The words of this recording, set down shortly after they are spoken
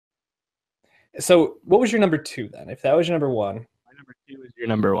So what was your number two then? If that was your number one, My number two is your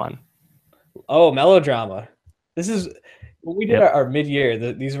number one. oh, Melodrama. This is when we did Yep. our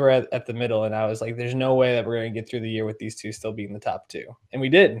mid-year. These were at the middle, and I was like, "There's no way that we're going to get through the year with these two still being the top two," and we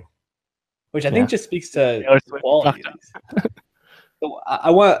did, which I think Yeah. just speaks to Taylor the Swift quality fucked of up. these. So I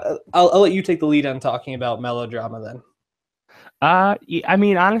want. I'll let you take the lead on talking about Melodrama then. I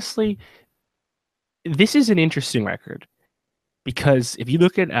mean, honestly, this is an interesting record because if you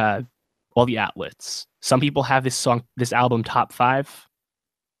look at all the outlets, some people have this album top five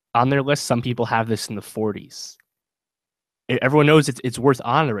on their list. Some people have this in the 40s. Everyone knows it's worth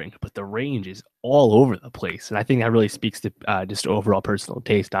honoring, but the range is all over the place, and I think that really speaks to just overall personal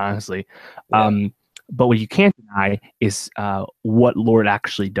taste, honestly. Yeah. Um, but what you can't deny is what Lorde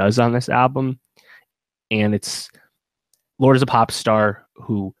actually does on this album, and it's Lorde is a pop star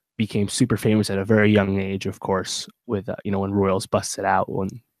who became super famous at a very young age, of course, with when Royals busted out when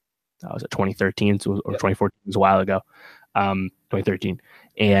that was at 2013 or Yeah. 2014, it was a while ago, 2013,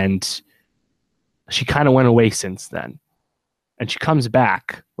 and she kind of went away since then. And she comes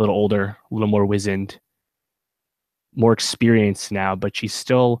back a little older, a little more wizened, more experienced now, but she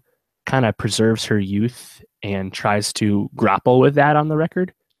still kind of preserves her youth and tries to grapple with that on the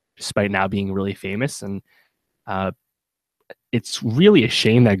record, despite now being really famous. And uh, it's really a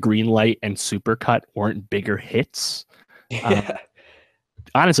shame that Greenlight and Supercut weren't bigger hits. Um, Yeah.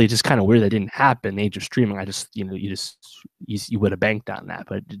 honestly, it's just kind of weird that didn't happen. The age of streaming, I just, you would have banked on that,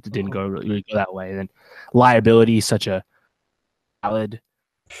 but it didn't Mhm. really go that way. And then Liability, such a ballad.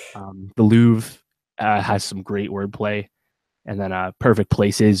 The Louvre has some great wordplay, and then Perfect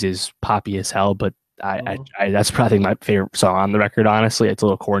Places is poppy as hell. But Mhm. that's probably my favorite song on the record. Honestly, it's a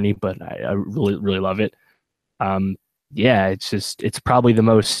little corny, but I really really love it. Um, yeah, it's probably the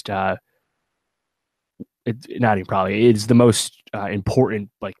most not even probably it's the most important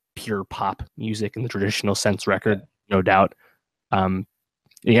like pure pop music in the traditional sense record, no doubt. Um,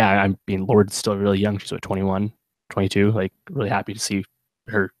 yeah, I mean Lorde's still really young. She's what 21, 22. Like really happy to see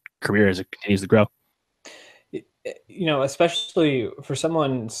her career as it continues to grow. Especially for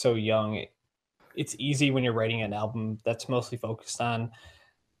someone so young, it's easy when you're writing an album that's mostly focused on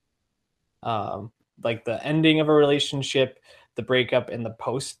um, like the ending of a relationship, the breakup, and the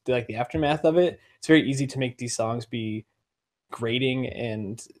post, like the aftermath of it. It's very easy to make these songs be grating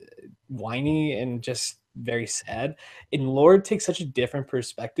and whiny and just very sad. And Lord takes such a different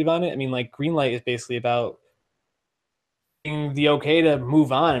perspective on it. I mean, like Greenlight is basically about being the okay to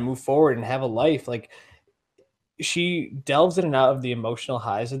move on and move forward and have a life. Like she delves in and out of the emotional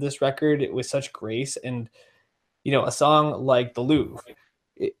highs of this record with such grace. And a song like The Louvre,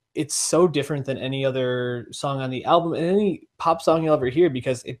 it's so different than any other song on the album and any pop song you'll ever hear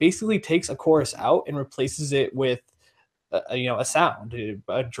because it basically takes a chorus out and replaces it with a sound,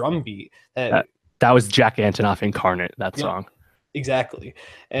 a drum beat that That that was Jack Antonoff incarnate. That you know song. exactly.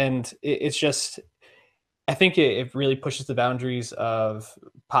 And it's just I think it really pushes the boundaries of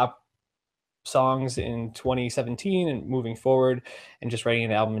pop songs in 2017 and moving forward and just writing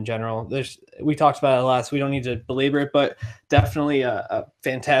an album in general. We talked about it a lot, so we don't need to belabor it, but definitely a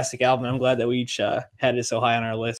fantastic album. I'm glad that we each had it so high on our list.